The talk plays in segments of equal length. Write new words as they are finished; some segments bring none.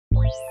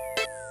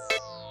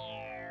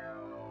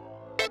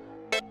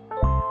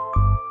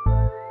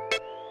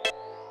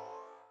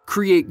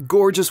Create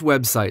gorgeous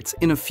websites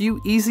in a few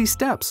easy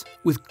steps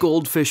with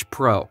Goldfish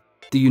Pro.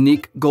 The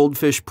unique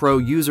Goldfish Pro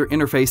user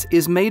interface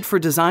is made for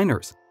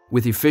designers.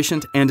 With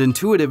efficient and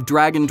intuitive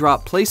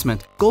drag-and-drop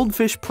placement,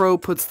 Goldfish Pro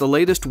puts the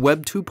latest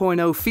Web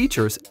 2.0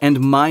 features and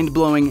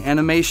mind-blowing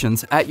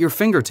animations at your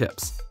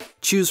fingertips.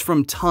 Choose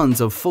from tons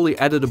of fully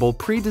editable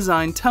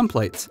pre-designed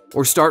templates,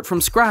 or start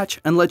from scratch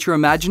and let your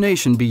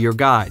imagination be your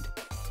guide.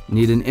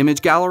 Need an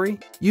image gallery?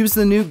 Use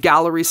the new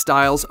gallery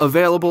styles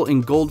available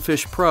in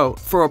Goldfish Pro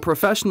for a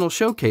professional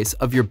showcase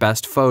of your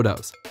best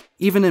photos.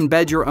 Even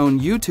embed your own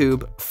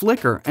YouTube,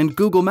 Flickr, and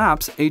Google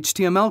Maps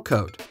HTML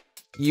code.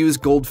 Use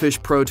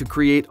Goldfish Pro to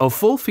create a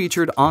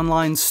full-featured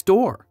online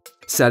store.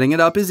 Setting it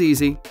up is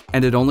easy,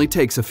 and it only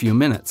takes a few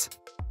minutes.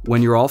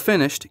 When you're all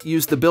finished,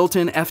 use the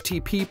built-in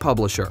FTP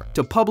publisher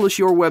to publish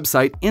your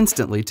website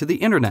instantly to the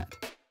internet.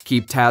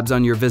 Keep tabs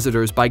on your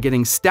visitors by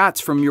getting stats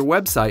from your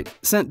website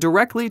sent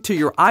directly to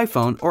your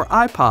iPhone or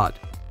iPod.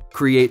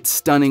 Create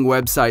stunning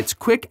websites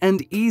quick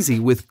and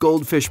easy with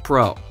Goldfish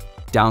Pro.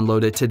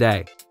 Download it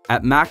today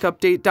at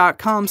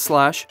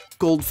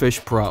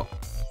MacUpdate.com/GoldfishPro.